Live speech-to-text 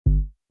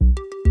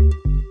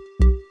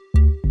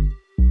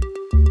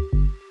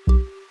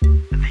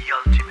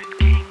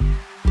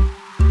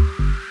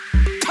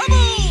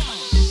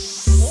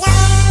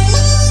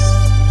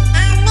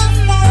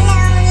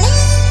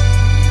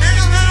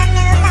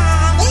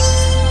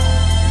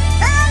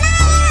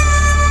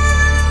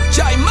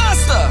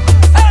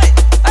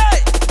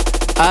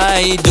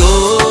I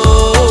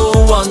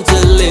don't want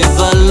to live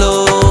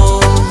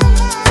alone.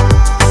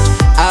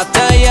 I'm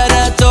tired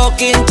of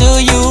talking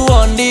to you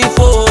on the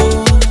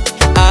phone.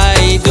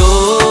 I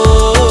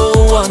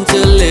don't want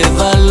to live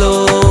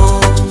alone.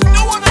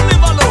 Don't want to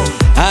live alone.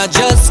 I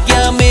just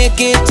can't make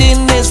it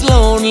in this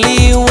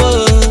lonely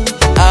world.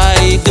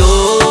 I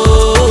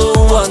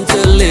don't want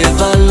to live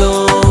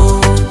alone.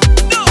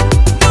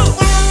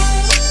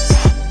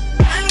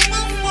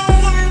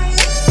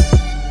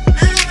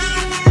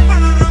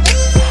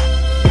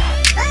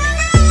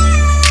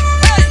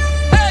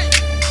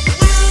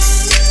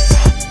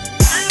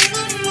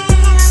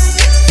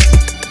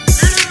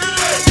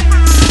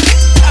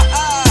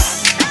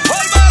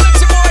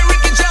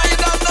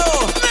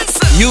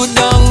 You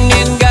down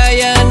in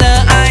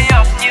Guyana, I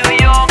up New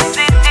York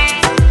City.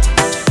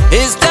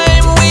 It's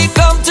time we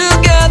come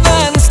together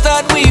and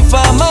start we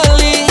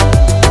family.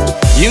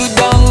 You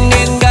down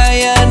in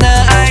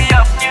Guyana, I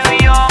up New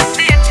York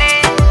City.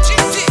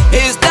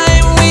 It's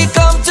time we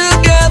come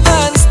together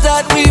and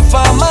start we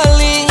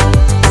family.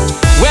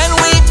 When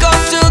we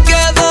come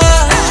together,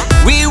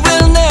 we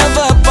will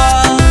never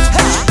part.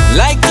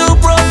 Like two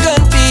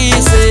broken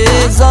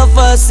pieces of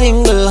a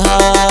single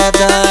heart.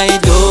 I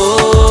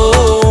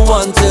don't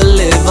want to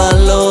live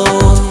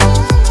alone.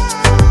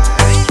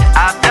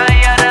 I'm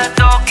tired of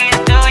talking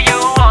to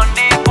you on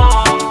the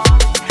phone.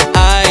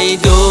 I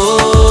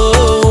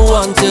don't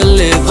want to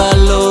live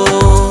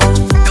alone.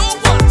 Don't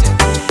want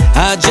it.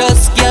 I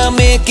just can't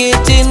make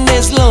it in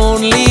this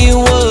lonely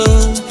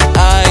world.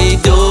 I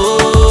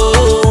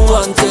don't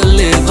want to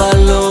live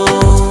alone.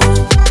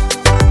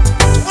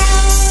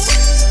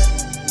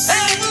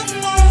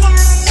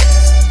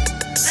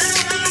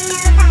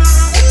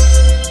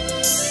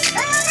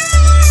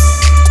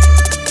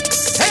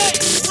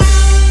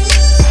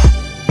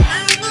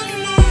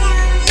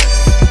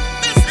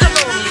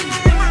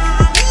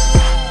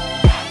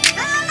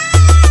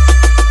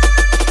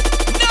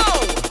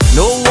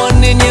 No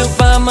one in your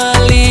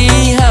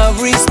family have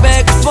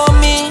respect for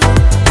me.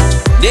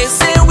 They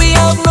say we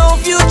have no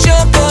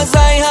future cause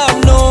I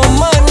have no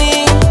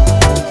money.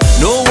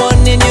 No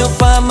one in your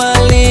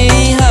family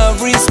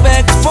have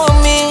respect for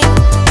me.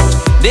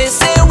 They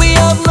say we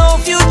have no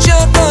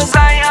future cause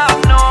I have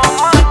no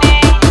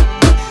money.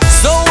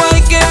 So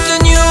I came to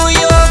New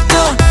York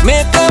to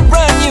make a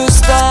brand new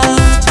start.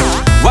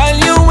 While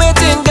you wait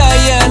in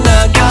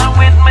Guyana, girl,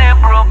 with my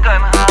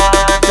broken heart.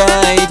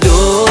 I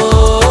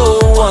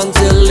don't want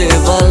to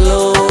live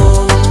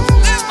alone.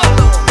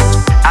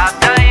 I'm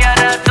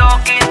tired of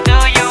talking to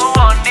you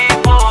on the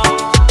phone.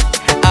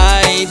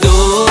 I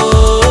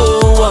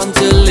don't want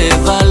to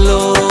live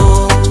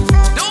alone.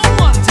 Don't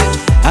want it.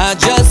 I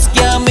just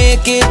can't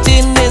make it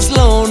in